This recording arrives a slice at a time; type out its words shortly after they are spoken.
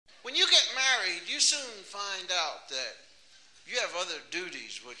soon find out that you have other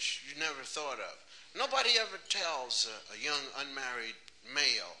duties which you never thought of. Nobody ever tells a young unmarried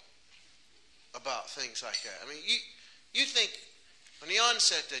male about things like that. I mean, you think on the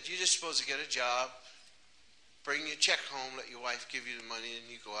onset that you're just supposed to get a job, bring your check home, let your wife give you the money, and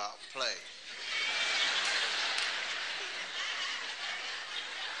you go out and play.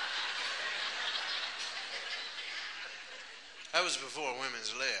 That was before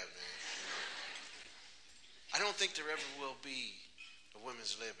women's lib, man. I don't think there ever will be a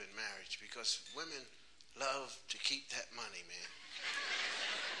women's lib in marriage because women love to keep that money, man.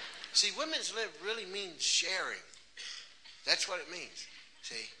 See, women's lib really means sharing. That's what it means,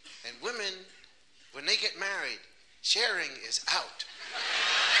 see? And women, when they get married, sharing is out.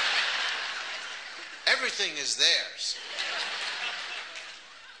 Everything is theirs.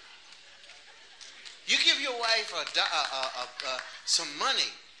 You give your wife some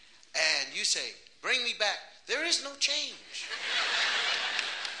money and you say, bring me back. There is no change.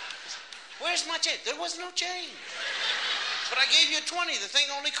 Where's my change? There was no change. But I gave you 20. The thing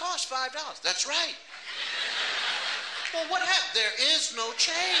only cost $5. That's right. Well, what happened? There is no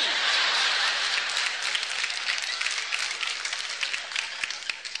change.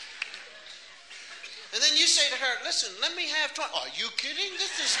 And then you say to her, listen, let me have 20. Are you kidding?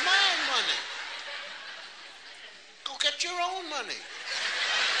 This is my money. Go get your own money.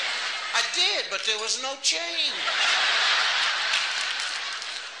 I did, but there was no change.